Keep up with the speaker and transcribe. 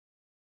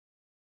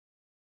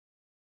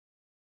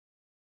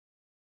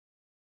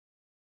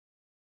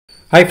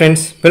Hi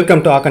friends,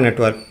 welcome to Aka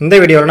Network. இந்த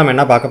வீடியோவில் நம்ம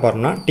என்ன பார்க்க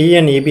போறோம்னா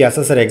TNEB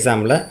Assessor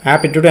examல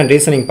Aptitude and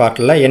Reasoning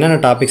partல என்னென்ன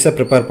டாபிக்ஸை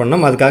ப்ரிப்பேர்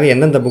பண்ணணும், அதுக்காக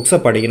எந்தெந்த புக்ஸை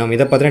படிக்கணும்,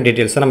 இதை பற்றின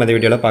டீட்டெயில்ஸை நம்ம இந்த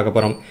வீடியோவில் பார்க்க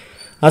போகிறோம்.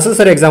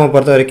 Assessor exam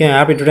பொறுத்த வரைக்கும்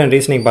Aptitude and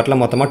Reasoning பார்ட்டில்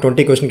மொத்தமாக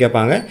 20 கொஸ்டின்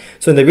கேட்பாங்க.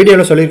 ஸோ இந்த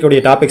வீடியோவில்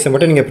சொல்லியிருக்கக்கூடிய டாபிக்ஸை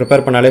மட்டும் நீங்கள்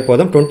ப்ரிப்பேர் பண்ணாலே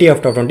போதும். 20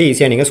 out of 20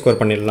 ஈஸியாக நீங்கள் ஸ்கோர்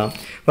பண்ணிடலாம்.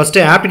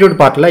 ஃபஸ்ட்டு Aptitude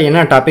பார்ட்டில்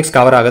என்ன டாபிக்ஸ்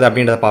கவர் ஆகுது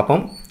அப்படின்றத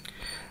பார்ப்போம்.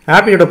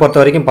 ஆப்டிடியூட் பொறுத்த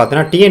வரைக்கும்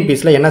பார்த்தீங்கன்னா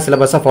டிஎன்பிசியில் என்ன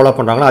சிலபஸாக ஃபாலோ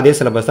பண்ணுறாங்களோ அதே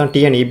சிலபஸ் தான்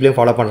டிஎன்இபிலையும்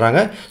ஃபாலோ பண்ணுறாங்க.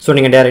 ஸோ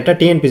நீங்கள் டேரெக்டாக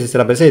டிஎன்பிசி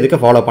சிலபஸை இதுக்கு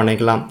ஃபாலோ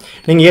பண்ணிக்கலாம்.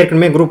 நீங்கள்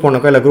ஏற்கனவே குரூப்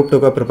 1க்கோ இல்லை குரூப்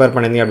 2க்கோ ப்ரிப்பேர்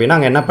பண்ணிருந்தீங்க அப்படின்னா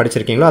அங்கே என்ன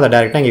படிச்சிருக்கீங்களோ அதை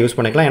டேரெக்டாக இங்கே யூஸ்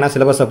பண்ணிக்கலாம். ஏன்னா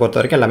சிலபஸை பொறுத்த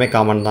வரைக்கும் எல்லாமே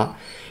காமன் தான்.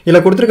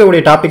 இதில்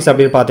கொடுத்துருக்கக்கூடிய டாபிக்ஸ்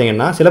அப்படின்னு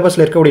பார்த்தீங்கன்னா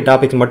சிலபஸில் இருக்கக்கூடிய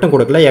டாபிக்ஸ் மட்டும்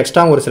கொடுக்கல,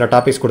 எக்ஸ்ட்ரா ஒரு சில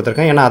டாபிக்ஸ்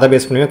கொடுத்துருக்கேன். ஏன்னா அதை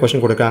பேஸ் பண்ணி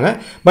கொஸ்டின் கொடுக்குறாங்க.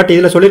 பட்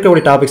இதில்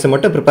சொல்லியிருக்கக்கூடிய டாபிக்ஸை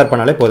மட்டும் ப்ரிப்பேர்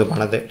பண்ணாலே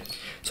போதுமானது.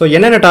 ஸோ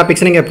என்னென்ன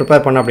டாபிக்ஸ் நீங்கள்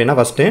ப்ரிப்பேர் பண்ண அப்படின்னா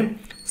first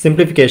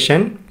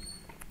simplification,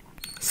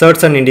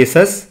 surds and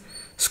indices,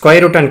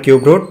 square root and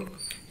cube root,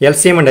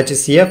 LCM and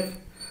HCF,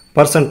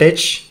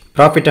 percentage,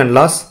 profit and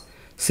loss,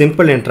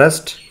 simple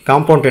interest,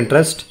 compound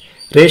interest,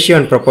 ratio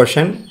and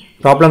proportion,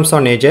 problems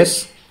on ages,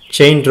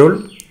 chain rule,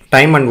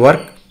 time and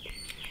work,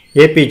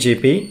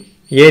 APGP,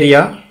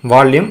 area,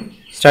 volume,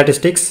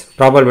 statistics,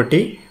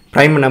 probability,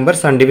 prime numbers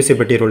and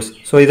divisibility rules.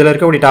 So இதில்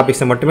இருக்கக்கூடிய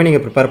டாபிக்ஸை மட்டுமே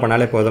நீங்கள் prepare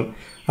பண்ணாலே போதும்.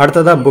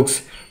 அடுத்ததாக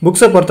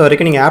புக்ஸை பொறுத்த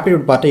வரைக்கும் நீங்கள்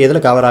ஆப்டிடியூட் பார்ட்டு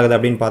எதில் கவர் ஆகுது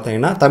அப்படின்னு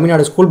பார்த்தீங்கன்னா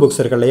தமிழ்நாடு ஸ்கூல் புக்ஸ்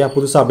இருக்கு இல்லையா,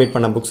 புதுசாக அப்டேட்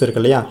பண்ண புக்ஸ்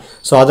இருக்கு இல்லையா,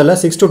 ஸோ அதில்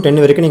 6 to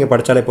 10 வரைக்கும் நீங்கள்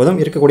படித்தாலே போதும்.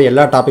 இருக்கக்கூடிய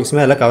எல்லா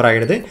டாபிக்ஸுமே அதில் கவர்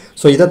ஆகிடுது.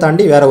 ஸோ இதை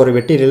தாண்டி வேறு ஒரு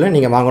மெட்டீரியலில்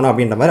நீங்கள் வாங்கணும்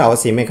அப்படின்ற மாதிரி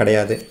அவசியமே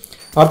கிடையாது.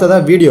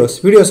 அடுத்ததாக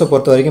வீடியோஸை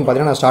பொறுத்த வரைக்கும்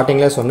பார்த்தீங்கன்னா நான்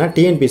ஸ்டார்டிங்கில் சொன்னேன்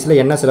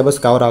டிஎன்பிசியில் என்ன சிலபஸ்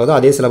கவர் ஆகுதோ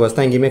அதே சிலபஸ்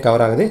தான் இங்கேயுமே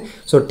கவர் ஆகுது.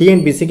 ஸோ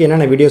டிஎன்பிசிக்கு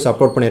என்னென்ன வீடியோஸ்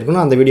அப்லோட்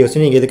பண்ணியிருக்கணும் அந்த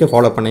வீடியோஸை நீங்கள் இதுக்கு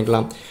ஃபாலோ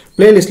பண்ணிக்கலாம்.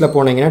 பிளேலிஸ்ட்டில்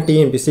போனீங்கன்னா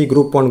TNPSC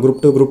group 1,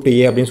 group 2, group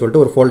 2A அப்படின்னு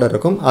சொல்லிட்டு ஒரு ஃபோல்டர்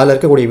இருக்கும். அதில்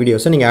இருக்கக்கூடிய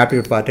வீடியோஸை நீங்கள்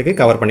ஆப்டிடியூட் பார்ட்டுக்கு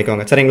கவர்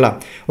பண்ணிக்கோங்க. சரிங்களா?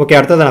 ஓகே,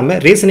 அடுத்தது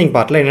நம்ம ரீசனிங்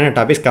பார்ட்டில் என்னென்ன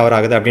டாபிக்ஸ் கவர்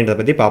ஆகுது அப்படின்றத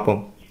பற்றி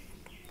பார்ப்போம்.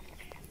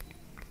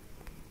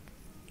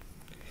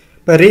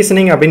 இப்போ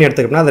ரீசனிங் அப்படின்னு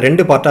எடுத்துக்கிட்டோம்னா அது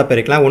 2 பார்ட்டாக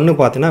பிரிக்கலாம். ஒன்று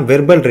பார்த்தீங்கன்னா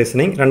வெர்பல்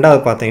ரீசனிங், ரெண்டாவது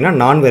பார்த்தீங்கன்னா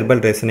நான்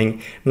வெர்பல் ரீசனிங்.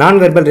 நான்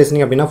வெர்பல்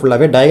ரீசனிங் அப்படின்னா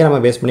ஃபுல்லாகவே டயக்ராமை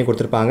பேஸ் பண்ணி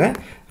கொடுத்துருப்பாங்க.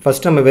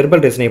 ஃபஸ்ட்டு நம்ம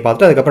வெர்பல் ரீசனிங்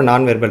பார்த்துட்டு அதுக்கப்புறம்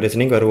நான் வெர்பல்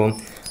ரீசனிங் வருவோம்.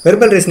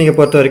 வெர்பல் ரீசனிங்கை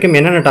பொறுத்த வரைக்கும்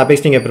என்னென்ன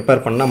டாபிக்ஸ் நீங்கள்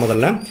ப்ரிப்பேர் பண்ணால்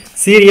முதல்ல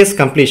சீரியஸ்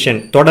கம்ப்ளீஷன்,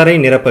 தொடரை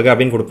நிரப்புக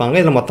அப்படின்னு கொடுப்பாங்க.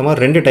 இதில் மொத்தமாக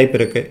 2 டைப்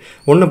இருக்குது.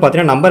 ஒன்று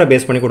பார்த்தீங்கன்னா நம்பரை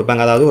பேஸ் பண்ணி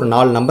கொடுப்பாங்க. அதாவது ஒரு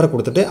 4 நம்பரை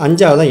கொடுத்துட்டு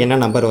 5ஆவது என்ன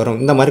நம்பர் வரும்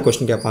இந்த மாதிரி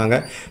கொஸ்டின்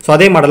கேட்பாங்க. ஸோ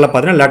அதே மாடலில்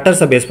பார்த்தீங்கன்னா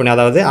லெட்டர்ஸை பேஸ் பண்ணி,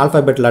 அதாவது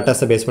ஆல்ஃபாபெட்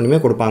லெட்டர்ஸை பேஸ்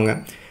பண்ணியுமே கொடுப்பாங்க.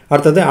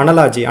 அடுத்தது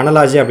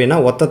அனலாஜி அப்படின்னா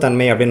ஒத்த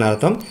தன்மை அப்படின்னு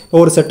அர்த்தம்.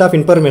 ஒரு செட் ஆஃப்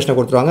இன்ஃபர்மேஷனை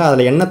கொடுத்துருவாங்க,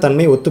 அதில் என்ன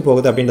தன்மை ஒத்து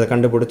போகுது அப்படின்றத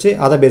கண்டுபிடிச்சி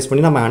அதை பேஸ்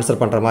பண்ணி நம்ம ஆன்சர்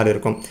பண்ணுற மாதிரி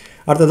இருக்கும்.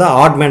 அடுத்தது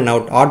ஆட் மேன்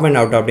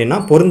அவுட் அப்படின்னா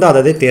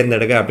பொருந்தாததை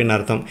தேர்ந்தெடுக்க அப்படின்னு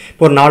அர்த்தம்.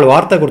 இப்போ ஒரு 4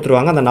 வார்த்தை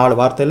கொடுத்துருவாங்க, அந்த 4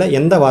 வார்த்தையில்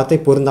எந்த வார்த்தை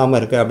பொருந்தாமல்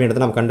இருக்குது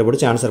அப்படின்றத நம்ம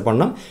கண்டுபிடிச்சி ஆன்சர்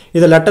பண்ணோம்.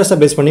 இதை லெட்டர்ஸை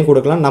பேஸ் பண்ணி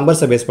கொடுக்கலாம்,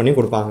 நம்பர்ஸை பேஸ் பண்ணி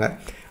கொடுப்பாங்க.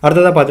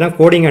 அடுத்ததாக பார்த்தீங்கன்னா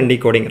கோடிங் அண்ட்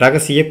டிகோடிங்,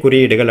 ரகசிய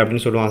குறியீடுகள்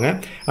அப்படின்னு சொல்லுவாங்க.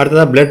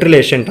 அடுத்ததாக பிளட்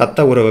ரிலேஷன்,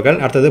 ரத்த உறவுகள்.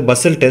 அடுத்தது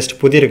Basil test,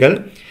 புதிர்கள்,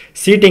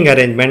 seating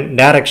arrangement,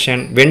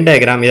 direction, Venn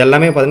diagram,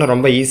 இதெல்லாமே பார்த்தீங்கன்னா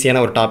ரொம்ப ஈஸியான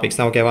ஒரு டாபிக்ஸ்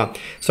தான். ஓகேவா?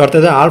 ஸோ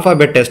அடுத்தது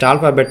ஆல்ஃபாபெட்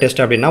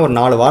டெஸ்ட் அப்படின்னா ஒரு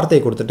 4 வார்த்தை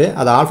கொடுத்துட்டு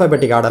அதை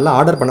ஆல்ஃபாபெட்டிக்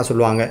ஆர்டர் பண்ண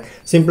சொல்லுவாங்க.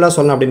 சிம்பிளாக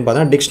சொல்லணும் அப்படின்னு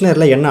பார்த்தீங்கன்னா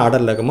டிக்ஷனரியில் என்ன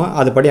ஆர்டரில் இருக்குமோ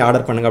அதுபடி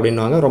ஆர்டர் பண்ணுங்க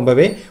அப்படின்வாங்க.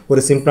 ரொம்பவே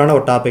ஒரு சிம்பிளான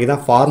ஒரு டாபிக்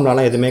தான்.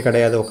 ஃபார்முலாலாம் எதுவுமே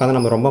கிடையாது, உட்காந்து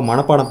நம்ம ரொம்ப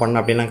மனப்பாடம் பண்ண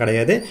அப்படின்லாம்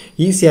கிடையாது.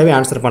 ஈஸியாகவே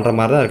ஆன்சர் பண்ணுற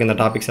மாதிரி தான் இருக்குது இந்த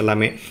டாபிக்ஸ்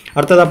எல்லாமே.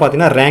 அடுத்ததாக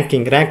பார்த்தீங்கன்னா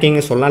ரேங்கிங்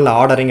சொல்லலாம், இல்லை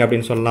ஆர்டரிங்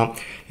அப்படின்னு சொல்லலாம்.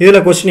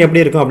 இதில் கொஸ்டின்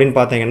எப்படி இருக்கும் அப்படின்னு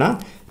பார்த்தீங்கன்னா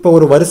இப்போ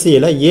ஒரு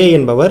வரிசையில் ஏ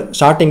என்பவர்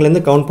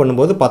ஸ்டார்டிங்லேருந்து கவுண்ட்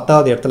பண்ணும்போது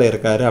 10வது இடத்துல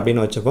இருக்கார்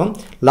அப்படின்னு வச்சுப்போம்.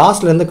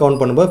 லாஸ்ட்லேருந்து கவுண்ட்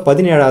பண்ணும்போது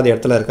 17வது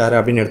இடத்துல இருக்கார்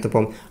அப்படின்னு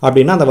எடுத்துப்போம்.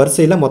 அப்படின்னா அந்த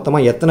வரிசையில்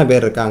மொத்தமாக எத்தனை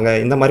பேர் இருக்காங்க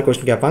இந்த மாதிரி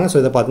கொஸ்டின் கேட்பாங்க. ஸோ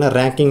இதை பார்த்தீங்கன்னா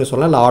ரேங்கிங்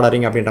சொல்லலாம், இல்லை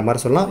ஆர்டரிங் அப்படின்ற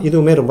மாதிரி சொல்லலாம்.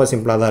 இதுவுமே ரொம்ப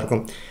சிம்பிளாக தான்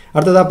இருக்கும்.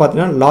 அடுத்ததாக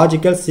பார்த்தீங்கன்னா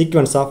லாஜிக்கல்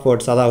சீக்வன்ஸ் ஆஃப்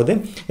வேர்ட்ஸ், அதாவது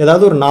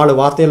ஏதாவது ஒரு 4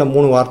 வார்த்தையில்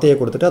 3 வார்த்தையை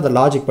கொடுத்துட்டு அதை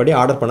லாஜிக் படி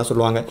ஆர்டர் பண்ண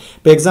சொல்லுவாங்க.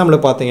 இப்போ எக்ஸாம்பிள்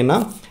பார்த்தீங்கன்னா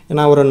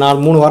நான் ஒரு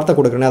 3 வார்த்தை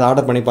கொடுக்குறேன், அதை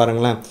ஆர்டர் பண்ணி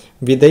பாருங்களேன்.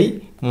 விதை,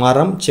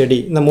 மரம், செடி,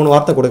 இந்த 3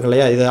 வார்த்தை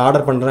கொடுக்கலையா, இதை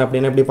ஆர்டர் பண்ணுறேன்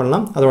அப்படின்னு எப்படி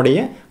பண்ணலாம், அதோடைய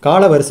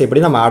கால வரிசை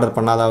எப்படி நம்ம ஆர்டர்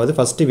பண்ணலாம். அதாவது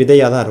ஃபஸ்ட்டு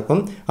விதையாக தான்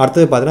இருக்கும்,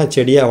 அடுத்தது பார்த்தீங்கன்னா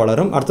செடியாக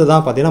வளரும், அடுத்தது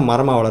தான் பார்த்தீங்கன்னா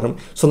மரமாக வளரும்.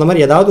 ஸோ இந்த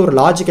மாதிரி ஏதாவது ஒரு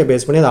லாஜிக்கை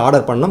பேஸ் பண்ணி அதை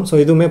ஆர்டர் பண்ணணும். ஸோ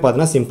இதுவுமே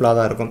பார்த்தீங்கன்னா சிம்பிளாக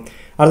தான் இருக்கும்.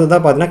 அடுத்ததாக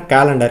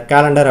பார்த்தீங்கன்னா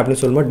கேலண்டர்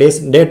அப்படின்னு சொல்லும்போது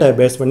டேட்டை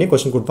பேஸ் பண்ணி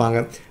கொஸ்டின் கொடுப்பாங்க.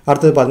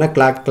 அடுத்தது பார்த்தீங்கன்னா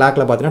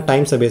கிளாக்கில் பார்த்தீங்கன்னா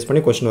டைம்ஸை பேஸ்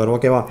பண்ணி கொஸ்டின் வரும்.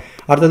 ஓகேவா?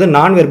 அடுத்தது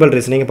நான் வெர்பல்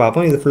ரீசனிங்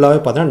பார்ப்போம். இது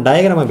ஃபுல்லாகவே பார்த்தீங்கன்னா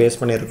டயக்ராமை பேஸ்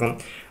பண்ணியிருக்கும்.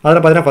 அதில்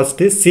பார்த்தீங்கன்னா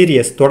ஃபஸ்ட்டு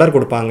சீரியஸ், தொடர்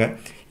கொடுப்பாங்க.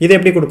 இது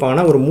எப்படி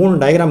கொடுப்பாங்கன்னா ஒரு 3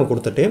 டயக்ராமை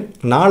கொடுத்துட்டு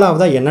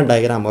 4ஆவதாக என்ன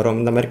டயக்ராம் வரும்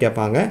இந்த மாதிரி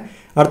கேட்பாங்க.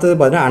 அடுத்தது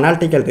பார்த்தீங்கன்னா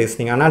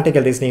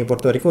அனாலிட்டிக்கல் ரீசனிங்கை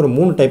பொறுத்த வரைக்கும் ஒரு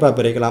 3 டைப்பாக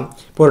பிரிக்கலாம்.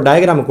 இப்போ ஒரு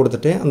டயக்ராமை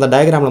கொடுத்துட்டு அந்த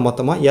டயக்ராமில்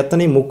மொத்தமாக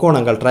எத்தனை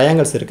முக்கோணங்கள்,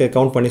 ட்ரையாங்கிள்ஸ் இருக்குது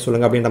கவுண்ட் பண்ணி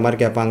சொல்லுங்கள் அப்படின்ற மாதிரி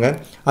கேட்பாங்க.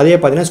 அதே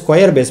பார்த்தீங்கன்னா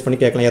ஸ்கொயர் பேஸ் பண்ணி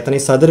கேட்கலாம்,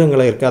 எத்தனை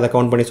சதுரங்கள் இருக்குது அதை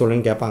கவுண்ட் பண்ணி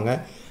சொல்லுன்னு கேட்பாங்க.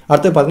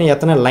 அடுத்து பார்த்தீங்கன்னா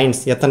எத்தனை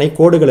லைன்ஸ், எத்தனை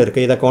கோடுகள்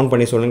இருக்குது இதை கவுண்ட்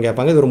பண்ணி சொல்லுன்னு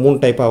கேட்பாங்க. இது ஒரு 3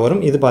 டைப்பாக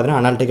வரும். இது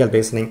பார்த்தீங்கன்னா அனாலிட்டிக்கல்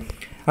ரீசனிங்.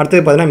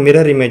 அடுத்தது பார்த்தீங்கன்னா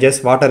mirror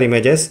images, water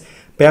images,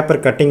 paper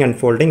cutting and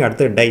folding,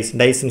 அடுத்து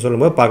டைஸ்ன்னு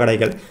சொல்லும்போது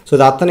பகடைகள். ஸோ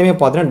இது அத்தனையுமே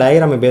பார்த்தீங்கன்னா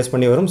டயக்ராமை பேஸ்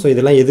பண்ணி வரும். ஸோ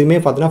இதெல்லாம் எதுவுமே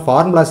பார்த்தீங்கன்னா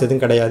ஃபார்முலாஸ்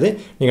எதுவும் கிடையாது.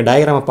 நீங்கள்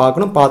டயக்ராமை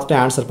பார்க்கணும், பார்த்துட்டு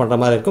ஆன்சர் பண்ணுற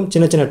மாதிரி இருக்கும்.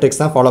 சின்ன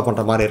ட்ரிக்ஸ் தான் ஃபாலோ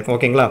பண்ணுற மாதிரி இருக்கும்.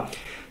 ஓகேங்களா?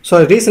 ஸோ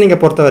ரீசனிங்கை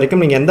பொறுத்த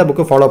வரைக்கும் நீங்கள் எந்த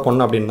புக்கு ஃபாலோ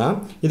பண்ணணும் அப்படின்னா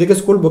இதுக்கு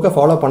ஸ்கூல் புக்கை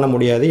ஃபாலோ பண்ண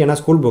முடியாது. ஏன்னா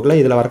ஸ்கூல் புக்கில்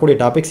இதில் வரக்கூடிய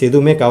டாபிக்ஸ்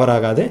எதுவுமே கவர்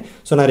ஆகாது.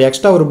 ஸோ நான்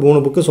எக்ஸ்ட்ரா ஒரு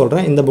 3 புக்கு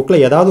சொல்கிறேன். இந்த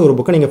புக்கில் ஏதாவது ஒரு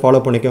புக்கை நீங்கள்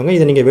ஃபாலோ பண்ணிக்கோங்க.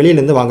 இதை நீங்கள்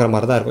வெளியிலேருந்து வாங்குற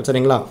மாதிரி தான் இருக்கும்.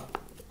 சரிங்களா?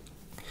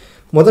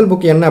 முதல்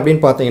புக் என்ன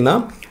அப்படின்னு பார்த்தீங்கன்னா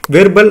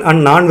வெர்பல்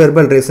அண்ட் நான்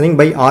verbal reasoning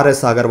by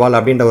RS Agarwal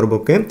அப்படின்ற ஒரு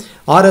புக்கு.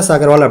 ஆர்எஸ்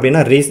அகர்வால்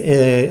அப்படின்னா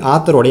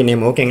ஆத்தரோடைய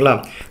நேம். ஓகேங்களா?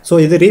 ஸோ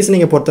இது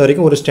ரீசனிங்கை பொறுத்த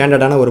வரைக்கும் ஒரு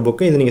ஸ்டாண்டர்டான ஒரு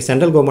புக்கு. இது நீங்கள்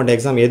சென்ட்ரல் கவர்மெண்ட்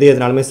எக்ஸாம்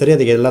எதுனாலுமே சரி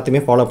அதுக்கு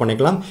எல்லாத்தையுமே ஃபாலோ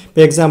பண்ணிக்கலாம்.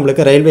 இப்போ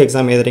எக்ஸாம்பிளுக்கு ரயில்வே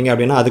எக்ஸாம் எழுதுறீங்க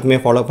அப்படின்னா அதுக்குமே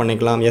ஃபாலோ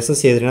பண்ணிக்கலாம்.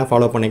 எஸ்எஸ்சி எழுதுறீங்கன்னா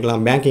ஃபாலோ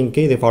பண்ணிக்கலாம்.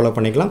 பேங்கிங்க்கு இது ஃபாலோ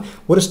பண்ணிக்கலாம்.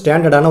 ஒரு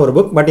ஸ்டாண்டர்டான ஒரு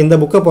புக். பட் இந்த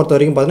புக்கை பொறுத்த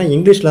வரைக்கும் பார்த்தீங்கன்னா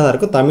இங்கிலீஷில் தான்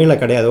இருக்கும், தமிழில்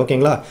கிடையாது.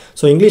 ஓகேங்களா?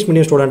 ஸோ இங்கிலீஷ்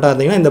மீடியம் ஸ்டூடெண்ட்டாக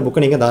இருந்தீங்கன்னா இந்த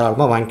புக்கை நீங்கள்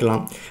தாராளமாக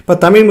வாங்கிக்கலாம். இப்போ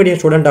தமிழ் மீடியம்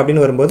ஸ்டூடெண்ட்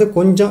அப்படின்னு வரும்போது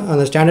கொஞ்சம்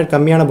அந்த ஸ்டாண்டர்ட்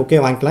கம்மியான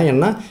புக்கே வாங்கிக்கலாம்.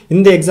 ஏன்னா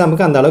இந்த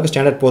எக்ஸாமுக்கு அந்த அளவுக்கு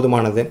ஸ்டாண்டர்ட்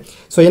போதுமானது.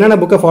 ஸோ என்னென்ன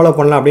புக்கை ஃபாலோ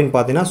பண்ணலாம் அப்படின்னு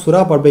பார்த்தீங்கன்னா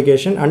சுரா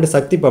publication and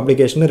Sakthi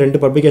publication 2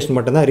 publication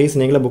மட்டும் தான்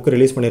ரீசனிங்கில் புக்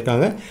ரிலீஸ்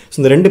பண்ணியிருக்காங்க. ஸோ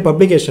இந்த 2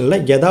 பப்ளிகேஷனில்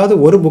ஏதாவது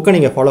ஒரு புக்கை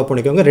நீங்கள் ஃபாலோ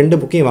பண்ணிக்கோங்க. 2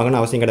 புக்கையும் வாங்கணும்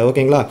அவசியம் கிடையாது.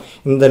 ஓகேங்களா?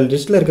 இந்த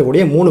லிஸ்ட்டில்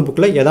இருக்கக்கூடிய 3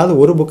 புக்கில் ஏதாவது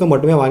ஒரு புக்கை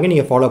மட்டுமே வாங்கி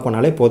நீங்கள் ஃபாலோ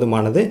பண்ணாலே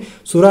போதுமானது.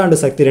 சுரா அண்ட்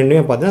சக்தி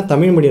ரெண்டுமே பார்த்தீங்கன்னா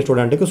தமிழ் மீடியம்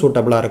ஸ்டூடெண்ட்டுக்கு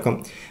சூட்டபுளாக இருக்கும்.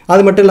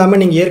 அது மட்டும்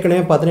இல்லாமல் நீங்கள்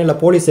ஏற்கனவே பார்த்தீங்கன்னா இல்லை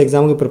போலீஸ்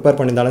எக்ஸாமுக்கு ப்ரிப்பேர்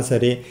பண்ணியிருந்தாலும்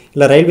சரி,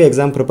 இல்லை ரயில்வே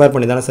எக்ஸாம் ப்ரிப்பேர்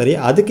பண்ணியிருந்தாலும் சரி,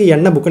 அதுக்கு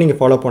என்ன புக்கை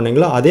நீங்கள் ஃபாலோ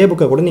பண்ணீங்களோ அதே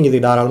புக்கை கூட நீங்கள்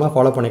இது தாராளமாக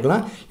ஃபாலோ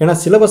பண்ணிக்கலாம். ஏன்னா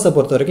சிலபஸை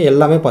பொறுத்த வரைக்கும்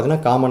எல்லாமே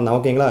பார்த்தீங்கன்னா காமன் தான்.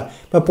 ஓகேங்களா?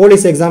 இப்போ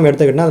போலீஸ் எக்ஸாம்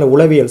எடுத்துக்கிட்டால் அதில்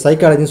உளவியல்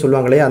சைக்காலஜின்னு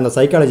சொல்லுவாங்களே, அந்த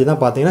சைக்காலஜி தான்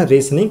பார்த்தீங்கன்னா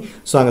ரீசனிங்.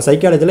 ஸோ அங்கே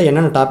சைக்காலஜியில்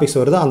என்னென்ன டாபிக்ஸ்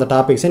வருதோ அந்த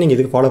டாபிக்ஸை நீங்கள்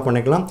இதுக்கு ஃபாலோ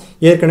பண்ணிக்கலாம்.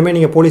 ஏற்கனவே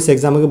நீங்கள் போலீஸ்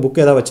எக்ஸாமுக்கு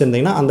புக் ஏதாவது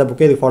வச்சுருந்தீங்கன்னா அந்த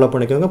புக்கை இதுக்கு ஃபாலோ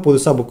பண்ணிக்கோங்க.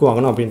 புதுசாக புக்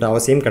வாங்கணும் அப்படின்ற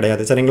அவசியம்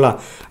கிடையாது. சரிங்களா?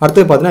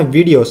 அடுத்து பார்த்தீங்கன்னா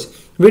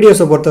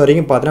வீடியோஸை பொறுத்த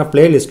வரைக்கும் பார்த்தீங்கன்னா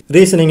பிளேலிஸ்ட்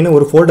ரீசனிங்னு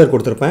ஒரு ஃபோல்டர்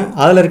கொடுத்துருப்பேன்.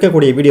 அதில்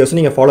இருக்கக்கூடிய வீடியோஸ்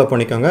நீங்கள் ஃபாலோ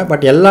பண்ணிக்கோங்க.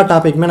 பட் எல்லா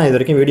டாப்பிக்குமே நான் இது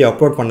வரைக்கும் வீடியோ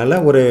அப்லோட் பண்ணல.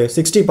 ஒரு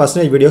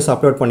 60% வீடியோஸ்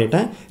அப்லோட்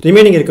பண்ணிட்டேன்.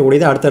 ரிமைனிங்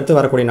இருக்கக்கூடியது அடுத்தடுத்து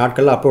வரக்கூடிய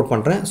நாட்களில் அப்லோட்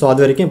பண்ணுறேன். ஸோ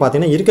அது வரைக்கும்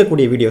பார்த்தீங்கன்னா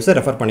இருக்கக்கூடிய வீடியோஸை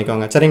ரெஃபர்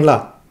பண்ணிக்கோங்க. சரிங்களா?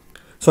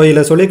 ஸோ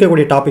இதில்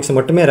சொல்லியிருக்கக்கூடிய டாபிக்ஸ்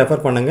மட்டுமே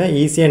ரெஃபர் பண்ணுங்கள்.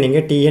 ஈஸியாக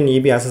நீங்கள்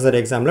TNEB Assessor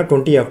எக்ஸாமில்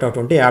 20 out of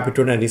 20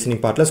 aptitude and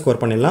reasoning பார்ட்டில்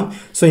ஸ்கோர் பண்ணிடலாம்.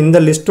 ஸோ இந்த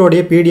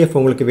லிஸ்ட்டோடைய PDF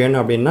உங்களுக்கு வேணும்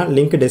அப்படின்னா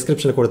லிங்க்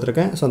டிஸ்கிரிப்ஷனில்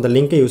கொடுத்துருக்கேன். ஸோ அந்த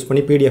லிங்க்கை யூஸ்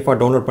பண்ணி PDF-ஆக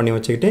டவுன்லோட் பண்ணி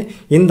வச்சுக்கிட்டு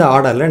இந்த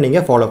ஆர்டரில்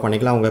நீங்கள் ஃபாலோ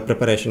பண்ணிக்கலாம் உங்கள்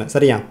ப்ரிப்பரேஷனை.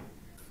 சரியா?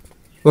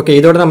 ஓகே,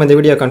 இதோட நம்ம இந்த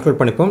வீடியோ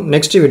கன்க்ளூட் பண்ணிப்போம்.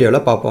 நெக்ஸ்ட்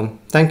வீடியோவில் பார்ப்போம்.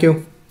 தேங்க்யூ.